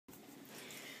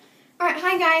Alright,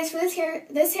 hi guys, for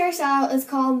this hairstyle is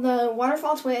called the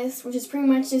Waterfall Twist, which is pretty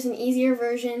much just an easier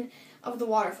version of the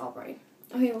waterfall braid.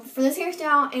 Okay, well, for this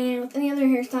hairstyle and with any other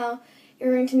hairstyle,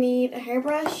 you're going to need a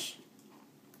hairbrush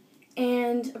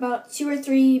and about 2 or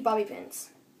 3 bobby pins.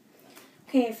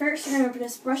 Okay, first you're going to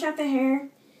just brush out the hair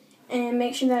and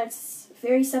make sure that it's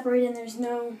very separated and there's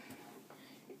no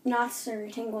knots or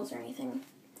tangles or anything.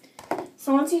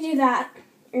 So once you do that,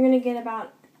 you're going to get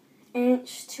about an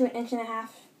inch to an inch and a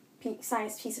half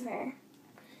sized piece of hair.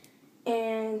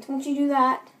 And once you do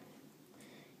that,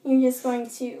 you're just going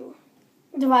to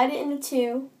divide it into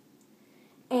 2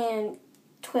 and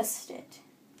twist it.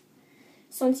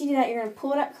 So once you do that, you're going to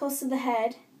pull it up close to the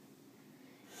head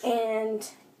and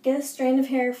get a strand of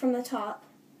hair from the top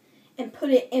and put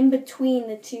it in between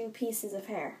the 2 pieces of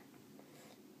hair.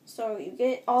 So you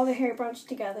get all the hair bunched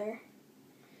together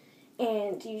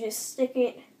and you just stick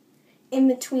it in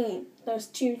between those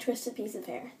 2 twisted pieces of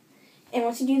hair. And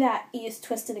once you do that, you just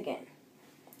twist it again.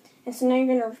 And so now you're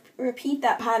going to repeat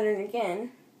that pattern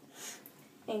again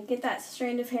and get that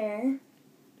strand of hair.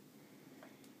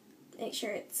 Make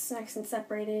sure it's nice and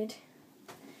separated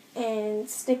and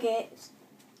stick it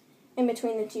in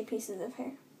between the 2 pieces of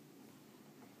hair.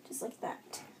 Just like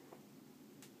that.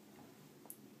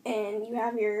 And you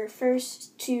have your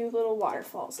first 2 little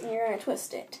waterfalls and you're going to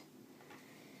twist it.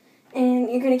 And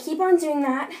you're going to keep on doing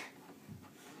that.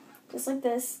 Just like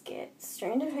this, get a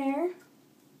strand of hair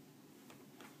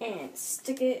and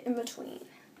stick it in between.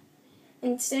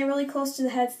 And stay really close to the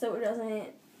head so it doesn't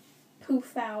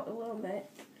poof out a little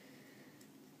bit.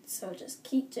 So just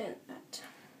keep doing that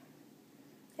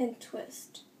and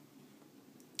twist.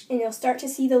 And you'll start to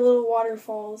see the little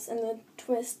waterfalls and the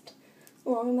twist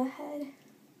along the head.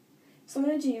 So I'm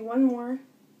going to do 1 more.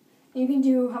 You can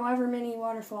do however many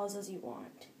waterfalls as you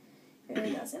want. It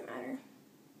really doesn't matter.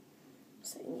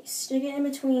 So you stick it in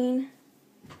between.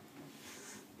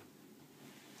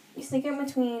 You stick it in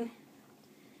between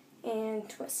and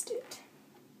twist it.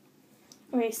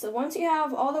 Okay, so once you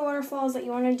have all the waterfalls that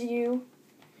you want to do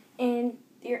and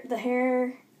the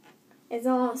hair is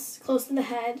all close to the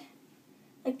head,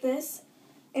 like this,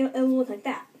 it'll look like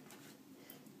that.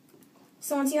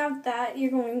 So once you have that, you're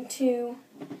going to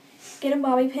get a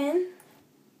bobby pin,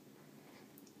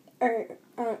 or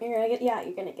you're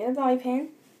gonna get a bobby pin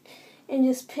and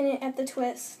just pin it at the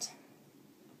twist.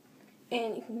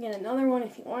 And you can get another one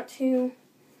if you want to,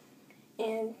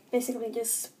 and basically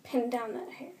just pin down that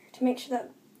hair to make sure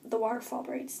that the waterfall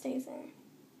braid stays in.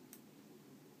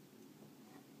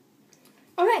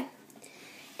 Okay,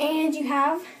 and you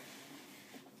have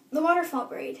the waterfall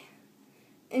braid,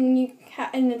 and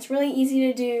it's really easy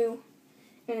to do,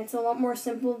 and it's a lot more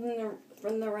simple than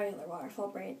the regular waterfall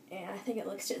braid, and I think it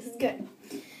looks just as good.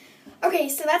 Okay,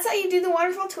 so that's how you do the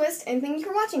waterfall twist, and thank you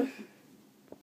for watching.